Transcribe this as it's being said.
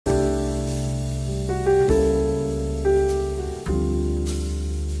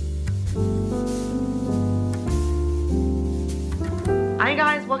Hi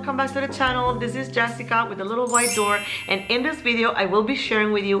guys, welcome back to the channel. This is Jessica with the little white door, and in this video I will be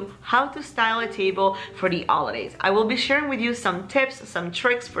sharing with you how to style a table for the holidays. I will be sharing with you some tips, some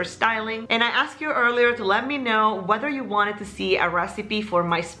tricks for styling, and I asked you earlier to let me know whether you wanted to see a recipe for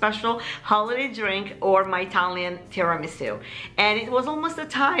my special holiday drink or my Italian tiramisu. And it was almost a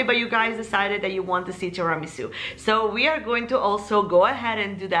tie, but you guys decided that you want to see tiramisu. So we are going to also go ahead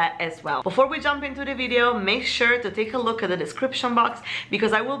and do that as well. Before we jump into the video, make sure to take a look at the description box,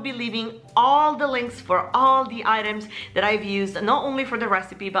 because I will be leaving all the links for all the items that I've used, not only for the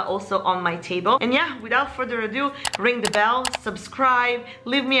recipe but also on my table. And yeah, without further ado, ring the bell, subscribe,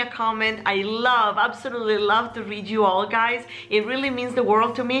 leave me a comment. I absolutely love to read you all, guys. It really means the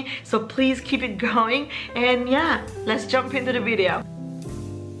world to me, so please keep it going. And yeah, let's jump into the video.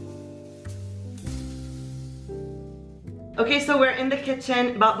 Okay, so we're in the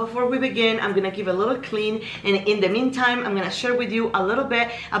kitchen, but before we begin, I'm gonna give a little clean, and in the meantime, I'm gonna share with you a little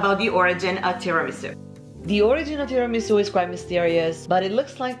bit about the origin of tiramisu. The origin of tiramisu is quite mysterious, but it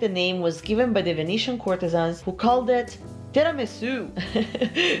looks like the name was given by the Venetian courtesans who called it Tiramisu,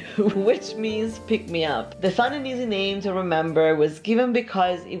 which means pick me up. The fun and easy name to remember was given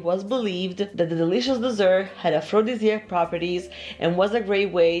because it was believed that the delicious dessert had aphrodisiac properties and was a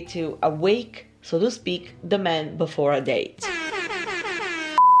great way to awake, so to speak, the man before a date.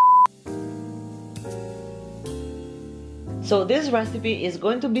 So this recipe is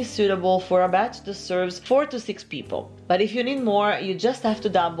going to be suitable for a batch that serves 4 to 6 people. But if you need more, you just have to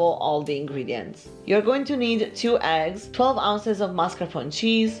double all the ingredients. You're going to need 2 eggs, 12 ounces of mascarpone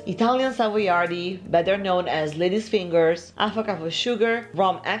cheese, Italian Savoiardi, better known as lady's fingers, half a cup of sugar,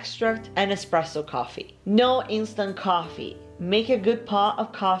 rum extract, and espresso coffee. No instant coffee. Make a good pot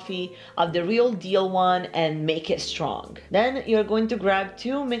of coffee, of the real deal one, and make it strong. Then you're going to grab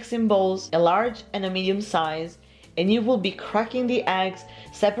 2 mixing bowls, a large and a medium size, and you will be cracking the eggs,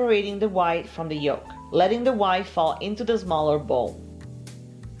 separating the white from the yolk, letting the white fall into the smaller bowl.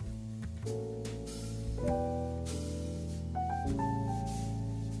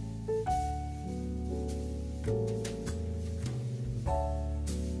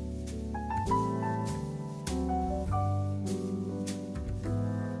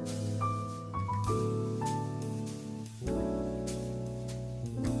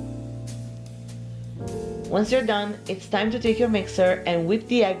 Once you're done, it's time to take your mixer and whip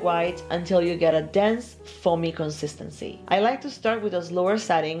the egg white until you get a dense, foamy consistency. I like to start with a slower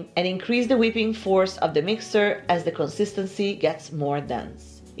setting and increase the whipping force of the mixer as the consistency gets more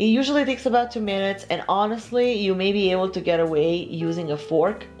dense. It usually takes about 2 minutes, and honestly, you may be able to get away using a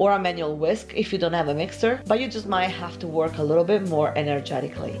fork or a manual whisk if you don't have a mixer, but you just might have to work a little bit more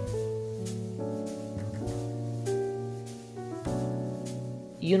energetically.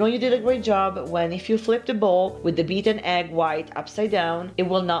 You know you did a great job when, if you flip the bowl with the beaten egg white upside down, it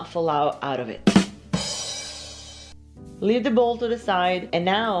will not fall out of it. Leave the bowl to the side, and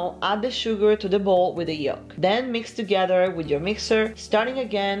now add the sugar to the bowl with the yolk. Then mix together with your mixer, starting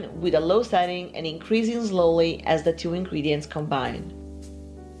again with a low setting and increasing slowly as the 2 ingredients combine.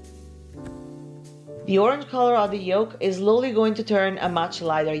 The orange color of the yolk is slowly going to turn a much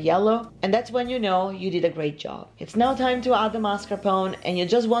lighter yellow, and that's when you know you did a great job. It's now time to add the mascarpone, and you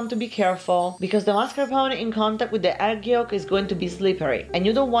just want to be careful because the mascarpone in contact with the egg yolk is going to be slippery, and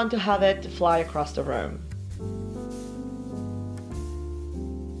you don't want to have it fly across the room.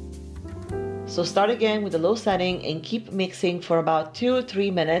 So start again with a low setting and keep mixing for about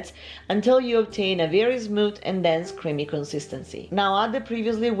 2-3 minutes until you obtain a very smooth and dense creamy consistency. Now add the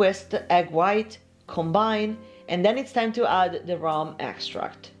previously whisked egg white, combine, and then it's time to add the rum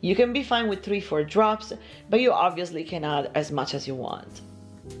extract. You can be fine with 3-4 drops, but you obviously can add as much as you want.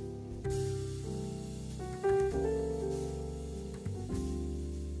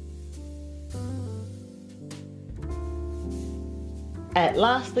 At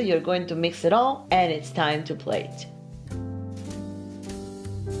last, you're going to mix it all, and it's time to plate.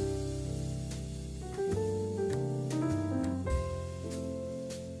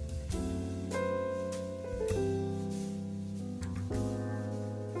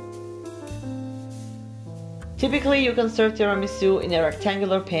 Typically, you can serve tiramisu in a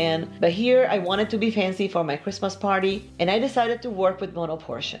rectangular pan, but here I wanted to be fancy for my Christmas party, and I decided to work with mono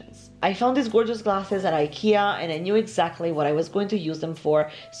portions. I found these gorgeous glasses at IKEA, and I knew exactly what I was going to use them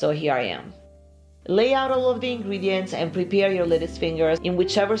for, so here I am. Lay out all of the ingredients and prepare your lady's fingers in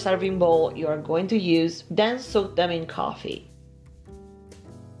whichever serving bowl you are going to use, then soak them in coffee.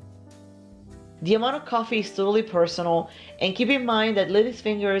 The amount of coffee is totally personal, and keep in mind that lady's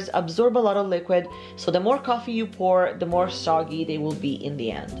fingers absorb a lot of liquid, so the more coffee you pour, the more soggy they will be in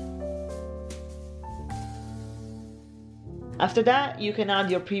the end. After that, you can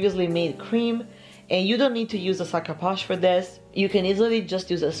add your previously made cream, and you don't need to use a sucker punch for this. You can easily just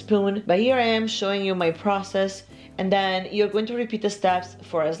use a spoon, but here I am showing you my process, and then you're going to repeat the steps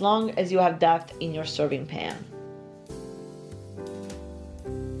for as long as you have depth in your serving pan.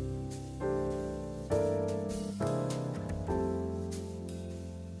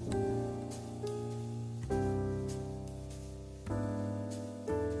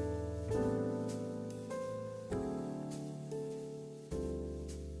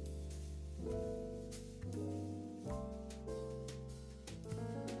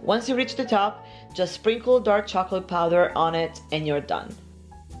 Once you reach the top, just sprinkle dark chocolate powder on it and you're done.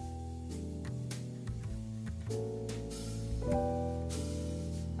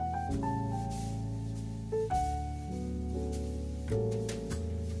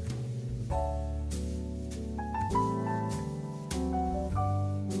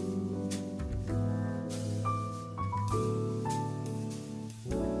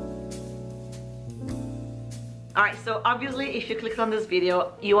 Alright, so obviously if you clicked on this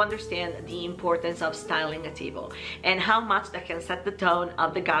video, you understand the importance of styling a table and how much that can set the tone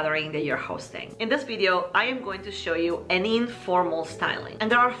of the gathering that you're hosting. In this video, I am going to show you an informal styling. And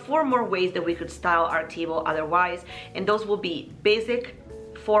there are 4 more ways that we could style our table otherwise, and those will be basic,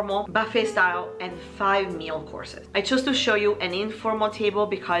 formal, buffet style, and 5 meal courses. I chose to show you an informal table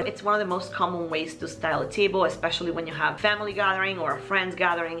because it's one of the most common ways to style a table, especially when you have family gathering or a friends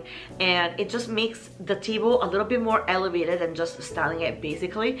gathering, and it just makes the table a little bit more elevated than just styling it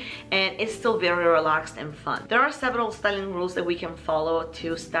basically, and it's still very relaxed and fun. There are several styling rules that we can follow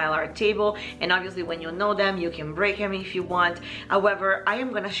to style our table, and obviously when you know them, you can break them if you want. However, I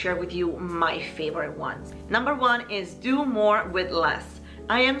am gonna share with you my favorite ones. Number 1 is do more with less.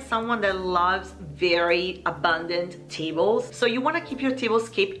 I am someone that loves very abundant tables, so you want to keep your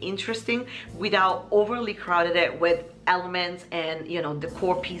tablescape interesting without overly crowded it with elements and, you know,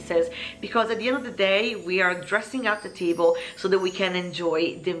 decor pieces, because at the end of the day we are dressing up the table so that we can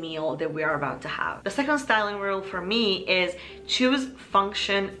enjoy the meal that we are about to have. The second styling rule for me is choose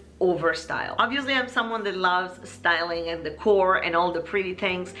function over style. Obviously, I'm someone that loves styling and decor and all the pretty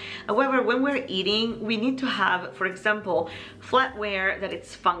things. However, when we're eating, we need to have, for example, flatware that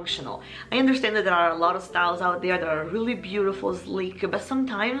it's functional. I understand that there are a lot of styles out there that are really beautiful, sleek, but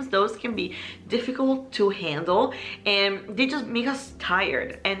sometimes those can be difficult to handle and they just make us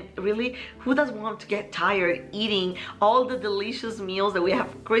tired. And really, who doesn't want to get tired eating all the delicious meals that we have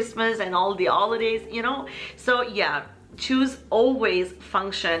for Christmas and all the holidays, you know? So yeah, choose always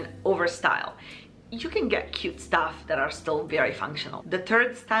function over style. You can get cute stuff that are still very functional. The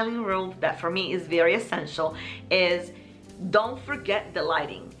third styling rule that for me is very essential is don't forget the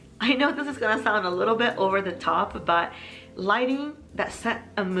lighting. I know this is gonna sound a little bit over the top, but lighting that set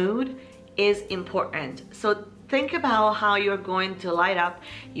a mood is important. So think about how you're going to light up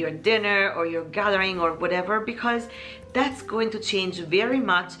your dinner or your gathering or whatever, because that's going to change very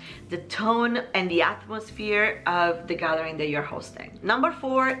much the tone and the atmosphere of the gathering that you're hosting. Number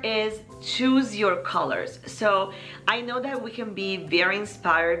 4 is choose your colors. So I know that we can be very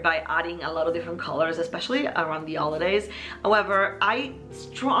inspired by adding a lot of different colors, especially around the holidays. However, I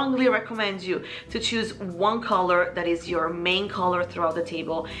strongly recommend you to choose one color that is your main color throughout the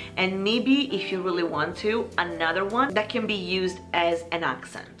table, and maybe if you really want to, another one that can be used as an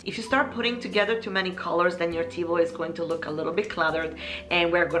accent. If you start putting together too many colors, then your table is going to look a little bit cluttered,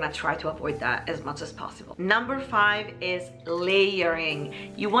 and we're gonna try to avoid that as much as possible. Number 5 is layering.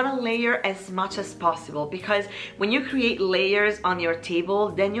 You want to layer as much as possible, because when you create layers on your table,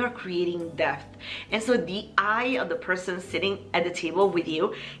 then you're creating depth. And so the eye of the person sitting at the table with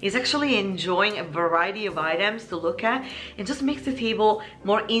you is actually enjoying a variety of items to look at. It just makes the table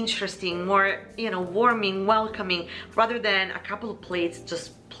more interesting, more, you know, warming, welcoming, rather than a couple of plates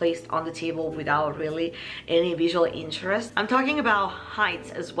just placed on the table without really any visual interest. I'm talking about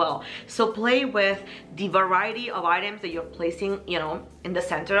heights as well. So play with the variety of items that you're placing, you know, in the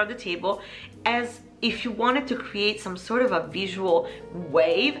center of the table, as if you wanted to create some sort of a visual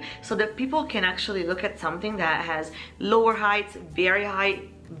wave so that people can actually look at something that has lower heights, very high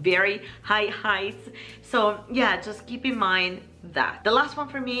heights. So yeah, just keep in mind that. The last one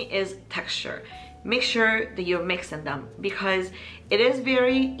for me is texture. Make sure that you're mixing them, because it is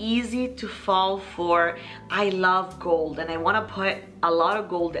very easy to fall for, I love gold and I want to put a lot of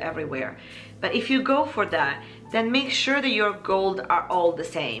gold everywhere. But if you go for that, then make sure that your gold are all the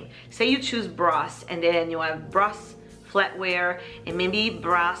same. Say you choose brass, and then you have brass flatware and maybe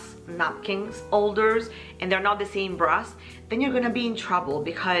brass napkins holders, and they're not the same brass, then you're gonna be in trouble,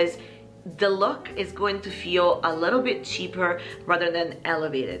 because the look is going to feel a little bit cheaper rather than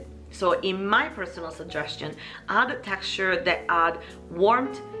elevated. So in my personal suggestion, add a texture that add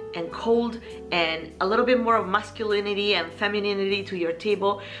warmth and cold and a little bit more of masculinity and femininity to your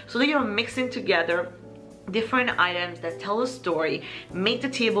table, so that you're mixing together different items that tell a story, make the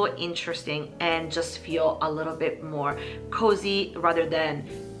table interesting, and just feel a little bit more cozy rather than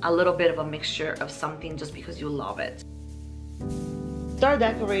a little bit of a mixture of something just because you love it. Start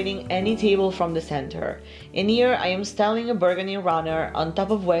decorating any table from the center. In here I am styling a burgundy runner, on top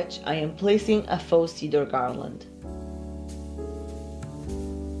of which I am placing a faux cedar garland.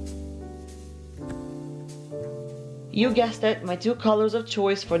 You guessed it, my two colors of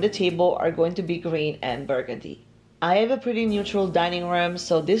choice for the table are going to be green and burgundy. I have a pretty neutral dining room,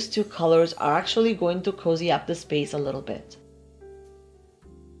 so these two colors are actually going to cozy up the space a little bit.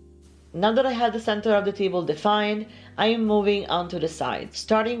 Now that I have the center of the table defined, I am moving on to the sides,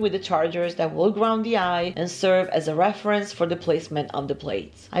 starting with the chargers that will ground the eye and serve as a reference for the placement of the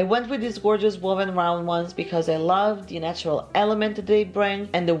plates. I went with these gorgeous woven round ones because I love the natural element that they bring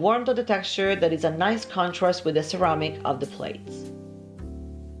and the warmth of the texture that is a nice contrast with the ceramic of the plates.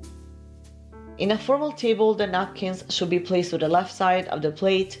 In a formal table, the napkins should be placed to the left side of the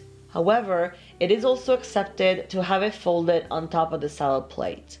plate. However, it is also accepted to have it folded on top of the salad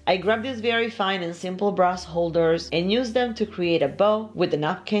plate. I grabbed these very fine and simple brass holders and used them to create a bow with the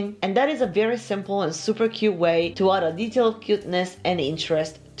napkin, and that is a very simple and super cute way to add a detail of cuteness and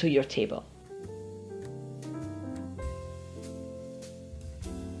interest to your table.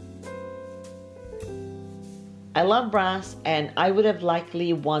 I love brass, and I would have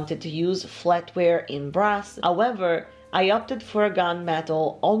likely wanted to use flatware in brass. However, I opted for a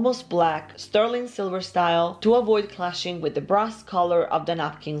gunmetal, almost black, sterling silver style to avoid clashing with the brass color of the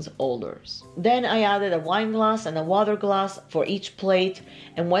napkin's holders. Then I added a wine glass and a water glass for each plate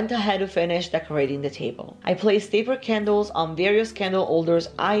and went ahead to finish decorating the table. I placed taper candles on various candle holders'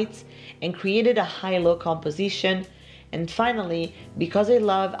 heights and created a high-low composition. And finally, because I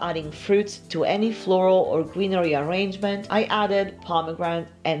love adding fruits to any floral or greenery arrangement, I added pomegranate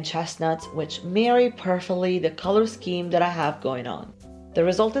and chestnuts, which marry perfectly the color scheme that I have going on. The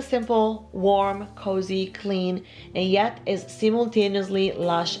result is simple, warm, cozy, clean, and yet is simultaneously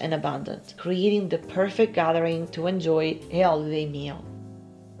lush and abundant, creating the perfect gathering to enjoy a holiday meal.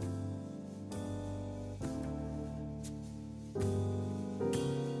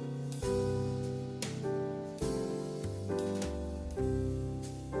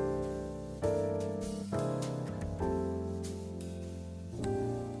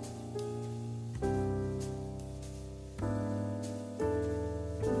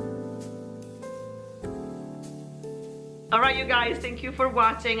 Alright you guys, thank you for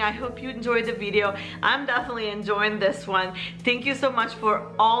watching. I hope you enjoyed the video. I'm definitely enjoying this one. Thank you so much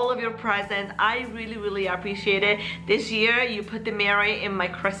for all of your presents. I really appreciate it. This year you put the Mary in my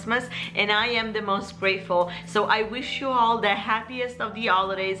Christmas and I am the most grateful. So I wish you all the happiest of the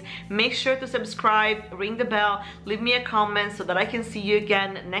holidays. Make sure to subscribe, ring the bell, leave me a comment so that I can see you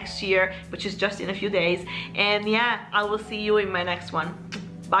again next year, which is just in a few days. And yeah, I will see you in my next one.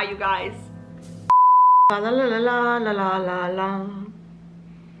 Bye you guys. La la la la la la la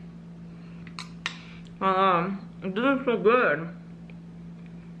la. This is so good.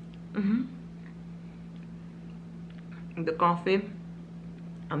 The coffee,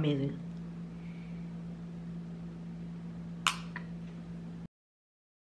 amazing.